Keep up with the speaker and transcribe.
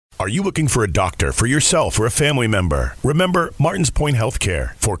Are you looking for a doctor for yourself or a family member? Remember Martins Point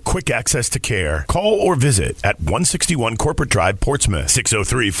Healthcare. For quick access to care, call or visit at 161 Corporate Drive, Portsmouth,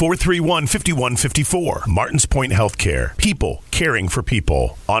 603-431-5154. Martins Point Healthcare. People caring for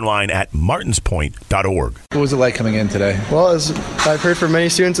people. Online at martinspoint.org. What was it like coming in today? Well, as I've heard from many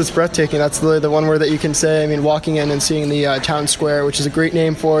students, it's breathtaking. That's really the one word that you can say. I mean, walking in and seeing the town square, which is a great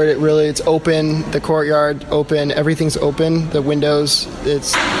name for it. It's open, the courtyard open, everything's open, the windows,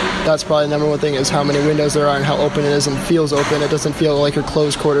 that's probably the number one thing is how many windows there are and how open it is and feels open. It doesn't feel like your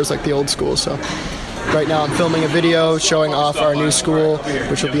closed quarters like the old school. So right now I'm filming a video showing off our new school,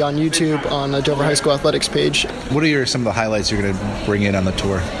 which will be on YouTube on the Dover High School Athletics page. What are some of the highlights you're going to bring in on the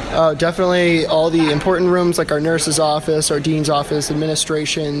tour? Definitely all the important rooms like our nurse's office, our dean's office,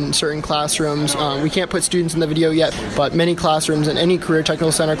 administration, certain classrooms. We can't put students in the video yet, but many classrooms and any career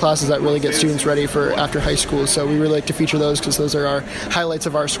technical center classes that really get students ready for after high school. So we really like to feature those because those are our highlights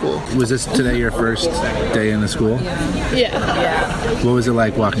of our school. Was this today your first day in the school? Yeah. What was it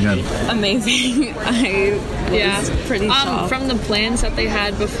like walking in? Amazing. Yeah, pretty shocked. From the plans that they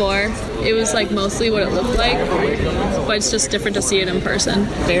had before, it was like mostly what it looked like, but it's just different to see it in person.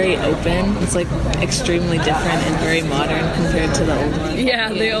 Very open. It's like extremely different and very modern compared to the old one.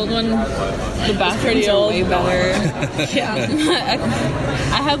 Yeah, the old one, the bathrooms are way better. Yeah.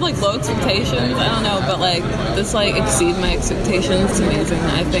 I had like low expectations. I don't know, but like this like exceed my expectations. It's amazing.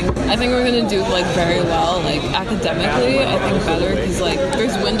 I think we're gonna do like very well. Like academically, I think better because like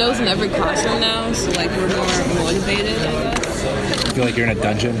there's windows in every classroom now, so like we're more motivated, I guess. You feel like you're in a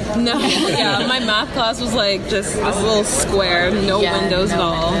dungeon? No, yeah, my math class was like just this little square, no windows at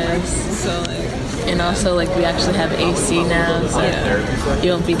all. So like, and also like we actually have AC now, so you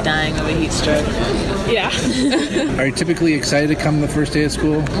won't be dying of a heat stroke. Yeah. Are you typically excited to come the first day of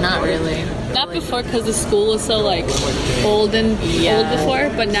school? Not really. Not before because the school was so like old and old before,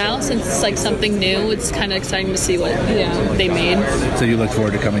 but now since it's like something new, it's kind of exciting to see what they made. So you look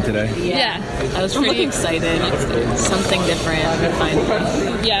forward to coming today? Yeah. I was pretty excited. Something different.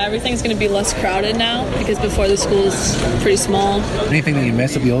 Finally. Yeah, everything's going to be less crowded now because before the school was pretty small. Anything that you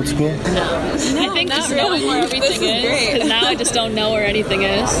miss at the old school? No, I think just knowing where everything is, because now I just don't know where anything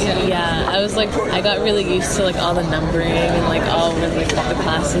is. Yeah, I was like, I got really used to like all the numbering and like all where like what the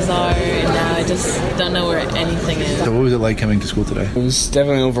classes are, and now I just don't know where anything is. So what was it like coming to school today? It was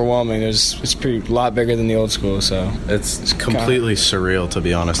definitely overwhelming. It's a lot bigger than the old school, so it's completely surreal, to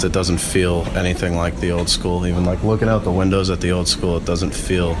be honest. It doesn't feel anything like the old school. Even like looking out the windows at the old school, it doesn't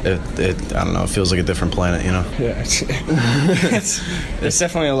feel it. I don't know. It feels like a different planet, you know. Yeah, it's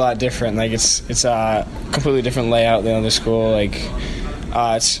definitely a lot different. Like it's a completely different layout than the school. Like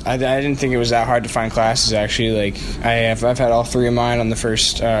I didn't think it was that hard to find classes actually. Like I've had all three of mine on the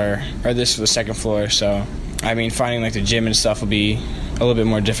first or this for the second floor. So I mean finding like the gym and stuff will be a little bit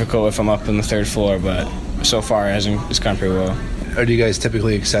more difficult if I'm up on the third floor. But so far it's gone pretty well. Are you guys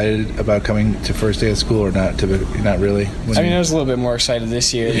typically excited about coming to first day of school or not? Not really? I was a little bit more excited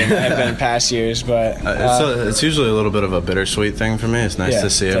this year than I've been in past years, but it's usually a little bit of a bittersweet thing for me. It's nice to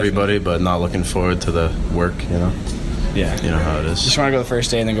see everybody, but not looking forward to the work, you know. Yeah, you know how it is. Just want to go the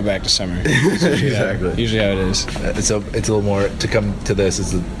first day and then go back to summer. Exactly. Usually how it is. It's a little more to come to this.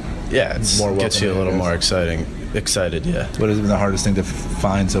 It's more gets you a little more excited. Yeah. What has been the hardest thing to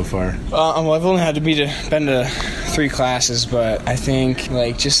find so far? Well, I've only had to been to 3 classes, but I think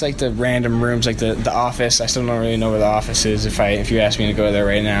just the random rooms, like the office. I still don't really know where the office is. If you ask me to go there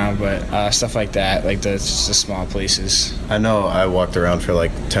right now, but stuff like that, like the small places. I know I walked around for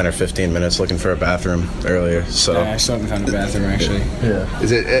like 10 or 15 minutes looking for a bathroom earlier. So I still haven't found a bathroom actually. Yeah.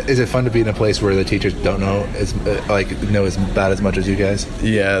 Is it fun to be in a place where the teachers don't know know about as much as you guys?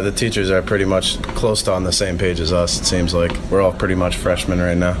 Yeah, the teachers are pretty much close to on the same page as us. It seems like we're all pretty much freshmen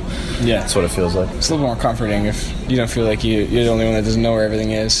right now. Yeah, that's what it feels like. It's a little more comforting if you don't feel like you're the only one that doesn't know where everything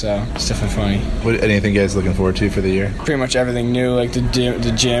is. So it's definitely funny. Anything you guys looking forward to for the year? Pretty much everything new, like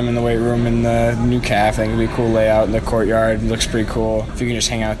the gym and the weight room and the new caf. I think it'll be a cool layout in the courtyard. It looks pretty cool. If you can just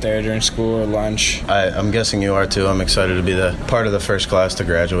hang out there during school or lunch. I'm guessing you are too. I'm excited to be the part of the first class to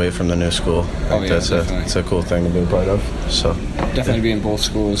graduate from the new school. That's a cool thing to be a part of. So definitely be in both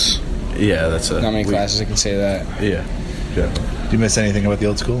schools. Yeah, that's not many classes that can say that. Yeah. Do you miss anything about the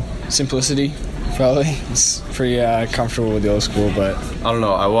old school? Simplicity, probably. It's pretty comfortable with the old school, but I don't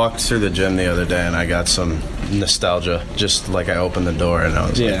know. I walked through the gym the other day and I got some nostalgia. Just like I opened the door and I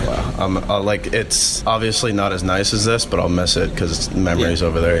was like, wow. It's obviously not as nice as this, but I'll miss it because it's memories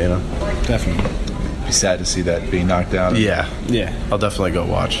over there, you know. Definitely. Be sad to see that being knocked down. Yeah. Yeah. I'll definitely go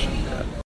watch.